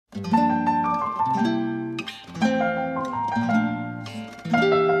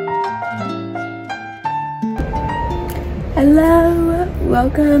Hello,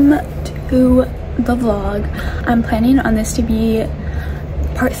 welcome to the vlog. I'm planning on this to be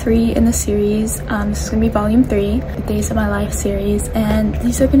part 3 in the series. This is gonna be volume 3, the Days of My Life series, and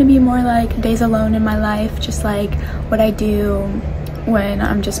these are gonna be more like days alone in my life, just like what I do when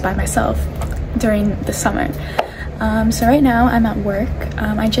I'm just by myself during the summer. So right now I'm at work.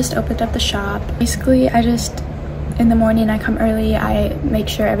 I just opened up the shop. Basically, in the morning I come early, I make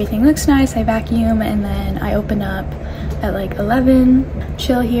sure everything looks nice, I vacuum, and then I open up at like 11,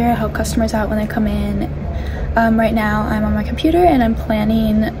 chill here, help customers out when they come in. Right now I'm on my computer and I'm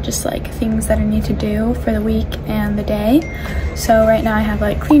planning just like things that I need to do for the week and the day. So right now I have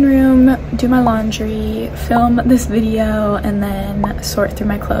like clean room, do my laundry, film this video, and then sort through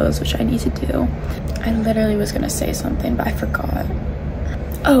my clothes, which I need to do. I literally was gonna say something, but I forgot.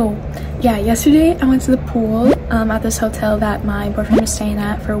 Oh, yeah, yesterday I went to the pool at this hotel that my boyfriend was staying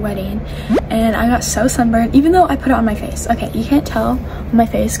at for a wedding, and I got so sunburned, even though I put it on my face. Okay, you can't tell on my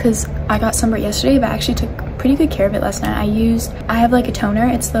face because I got sunburned yesterday, but I actually took pretty good care of it last night. I have like a toner,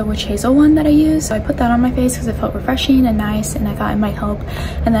 it's the witch hazel one that I use, so I put that on my face because it felt refreshing and nice, and I thought it might help.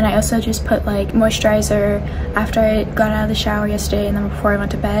 And then I also just put like moisturizer after I got out of the shower yesterday and then before I went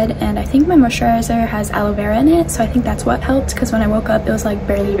to bed, and I think my moisturizer has aloe vera in it, so I think that's what helped, because when I woke up it was like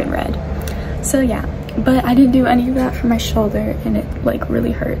barely even red. So yeah, but I didn't do any of that for my shoulder, and it like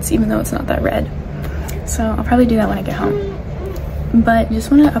really hurts even though it's not that red. So I'll probably do that when I get home. But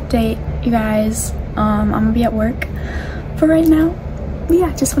just want to update you guys. I'm gonna be at work for right now.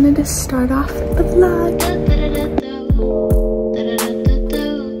 Yeah, just wanted to start off the vlog.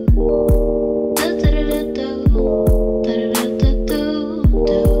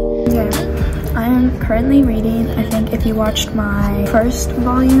 Currently reading. I think if you watched my first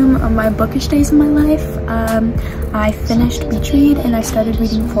volume of my bookish days of my life, I finished Beach Read and I started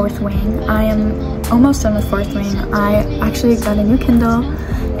reading Fourth Wing. I am almost done with Fourth Wing. I actually got a new Kindle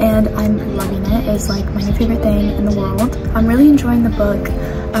and I'm loving it. It's like my new favorite thing in the world. I'm really enjoying the book.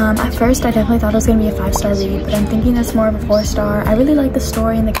 At first I definitely thought it was gonna be a 5-star read, but I'm thinking it's more of a 4-star. I really like the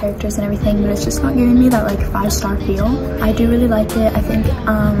story and the characters and everything, but it's just not giving me that like 5-star feel. I do really like it. I think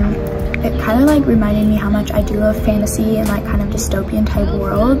it kind of like reminded me how much I do love fantasy and like kind of dystopian type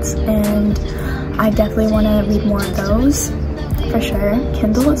worlds, and I definitely want to read more of those for sure.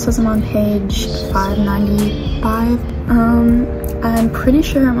 Kindle, it says I'm on page 595. I'm pretty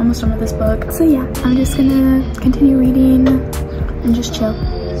sure I'm almost done with this book. So yeah, I'm just gonna continue reading and just chill.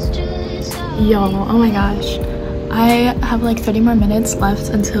 Y'all, oh my gosh. I have like 30 more minutes left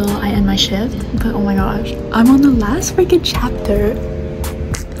until I end my shift, but oh my gosh, I'm on the last freaking chapter.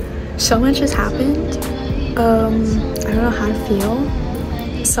 So much has happened. I don't know how to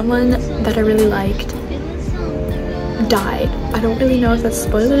feel. Someone that I really liked died. I don't really know if that's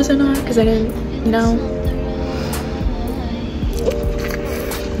spoilers or not, because I didn't, you know.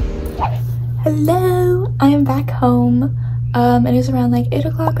 Hello, I am back home. It is around like 8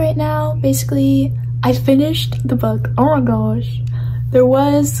 o'clock right now. Basically, I finished the book. Oh my gosh. There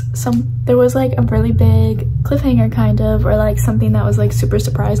was like a really big cliffhanger kind of, or like something that was like super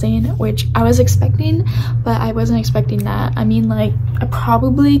surprising, which I was expecting, but I wasn't expecting that. I mean, like, I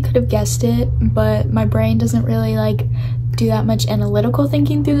probably could have guessed it, but my brain doesn't really like do that much analytical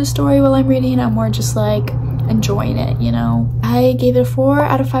thinking through the story while I'm reading. I'm more just like enjoying it, you know. I gave it a 4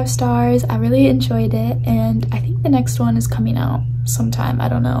 out of 5 stars. I really enjoyed it, and I think the next one is coming out sometime, I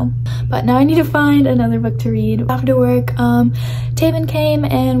don't know. But now I need to find another book to read. After work, Taven came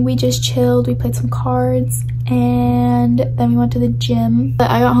and we just chilled. We played some cards and then we went to the gym.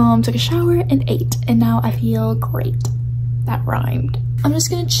 But I got home, took a shower, and ate, and now I feel great. That rhymed. I'm just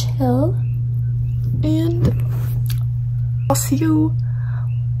gonna chill and I'll see you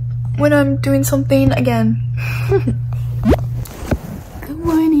when I'm doing something again. Good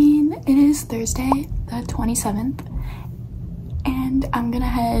morning. It is Thursday, the 27th. And I'm gonna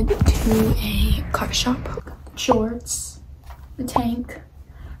head to a car shop. Shorts, the tank,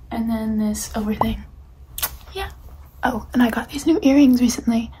 and then this over thing. Yeah. Oh, and I got these new earrings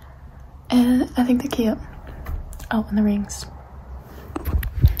recently, and I think they're cute. Oh, and the rings.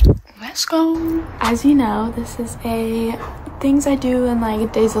 Let's go. As you know, this is a things I do in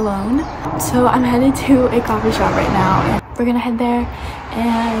like days alone. So I'm headed to a coffee shop right now, and we're gonna head there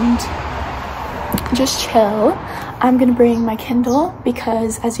and just chill. I'm gonna bring my Kindle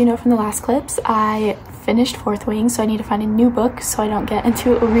because, as you know from the last clips, I finished Fourth Wing, so I need to find a new book so I don't get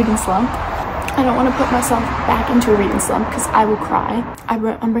into a reading slump. I don't want to put myself back into a reading slump because I will cry.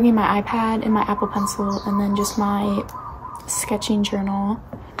 I'm bringing my iPad and my Apple Pencil, and then just my sketching journal.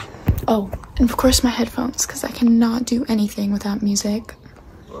 Oh, and of course my headphones, because I cannot do anything without music.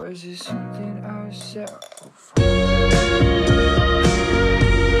 Was it something I said before?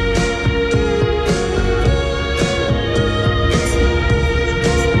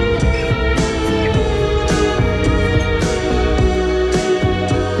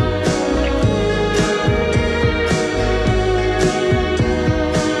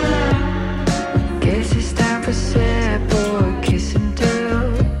 Guess it's time for sad boy kiss and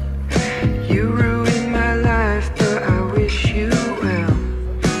tell. You ruined my life, but I wish you well.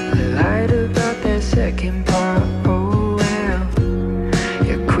 I lied about that second part, oh well.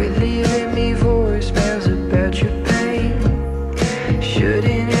 You quit leaving me voicemails about your pain.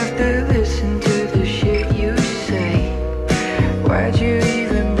 Shouldn't have to listen to the shit you say. Why'd you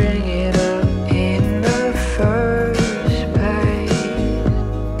even bring it up in the first place?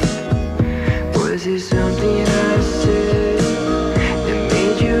 Was it something I said that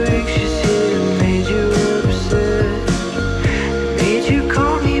made you anxious, it made you upset, made you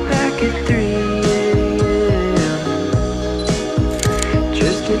call me back at 3 a.m.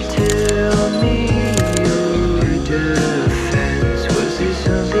 just to tell me your defense? Was it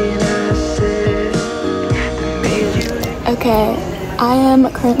something I said that made you Okay, I am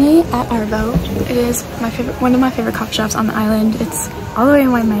currently at Arvo. It is one of my favorite coffee shops on the island. It's all the way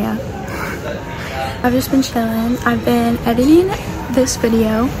in Waimea. I've just been chilling. I've been editing this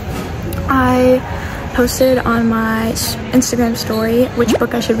video. I posted on my Instagram story which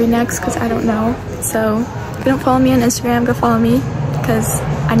book I should read next because I don't know. So if you don't follow me on Instagram, go follow me because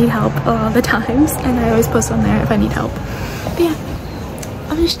I need help a lot of the times and I always post on there if I need help. But yeah,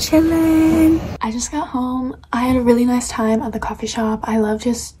 I'm just chilling. I just got home. I had a really nice time at the coffee shop. I love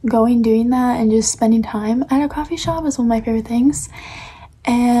just doing that and just spending time at a coffee shop is one of my favorite things.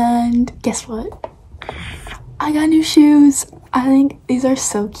 And guess what? I got new shoes. I think these are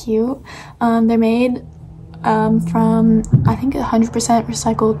so cute. They're made from, I think, 100%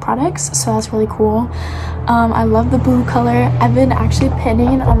 recycled products, so that's really cool. I love the blue color. I've been actually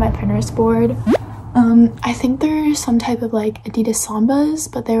pinning on my Pinterest board. I think they're some type of like Adidas Sambas,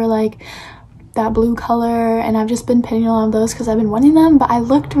 but they were like that blue color, and I've just been pinning a lot of those because I've been wanting them. But I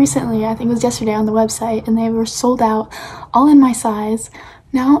looked recently, I think it was yesterday, on the website, and they were sold out, all in my size.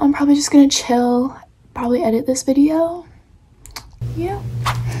 Now I'm probably just gonna chill, probably edit this video. Yeah.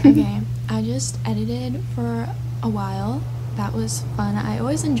 Okay, I just edited for a while. That was fun. I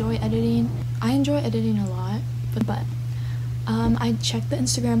always enjoy editing. I enjoy editing a lot, but I checked the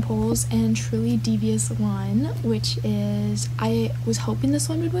Instagram polls and Truly Devious won, which is, I was hoping this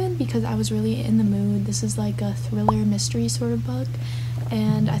one would win because I was really in the mood. This is like a thriller mystery sort of book,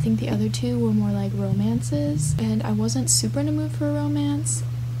 and I think the other two were more like romances, and I wasn't super in the mood for a romance.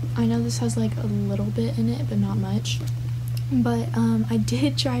 I know this has like a little bit in it, but not much. But I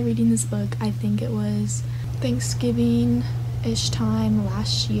did try reading this book. I think it was Thanksgiving-ish time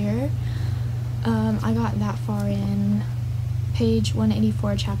last year. I got that far in page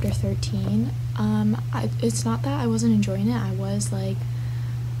 184, chapter 13. It's not that I wasn't enjoying it. I was like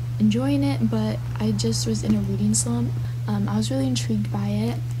enjoying it, but I just was in a reading slump. I was really intrigued by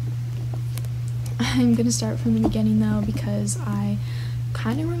it. I'm gonna start from the beginning though because I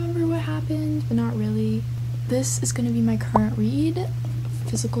kind of remember what happened, but not really. This is gonna be my current read,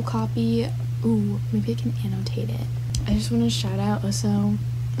 physical copy. Ooh, maybe I can annotate it. I just want to shout out also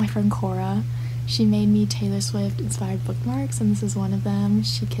my friend Cora. She made me Taylor Swift inspired bookmarks, and this is one of them.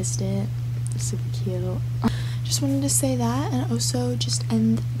 She kissed it. Super cute. Just wanted to say that, and also just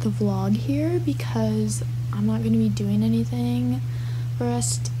end the vlog here because I'm not going to be doing anything for the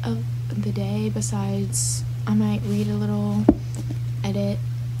rest of the day besides I might read a little, edit,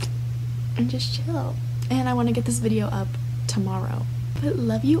 and just chill. And I want to get this video up tomorrow. But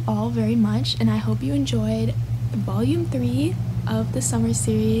love you all very much, and I hope you enjoyed volume 3 of the summer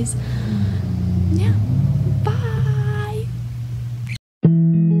series. Yeah.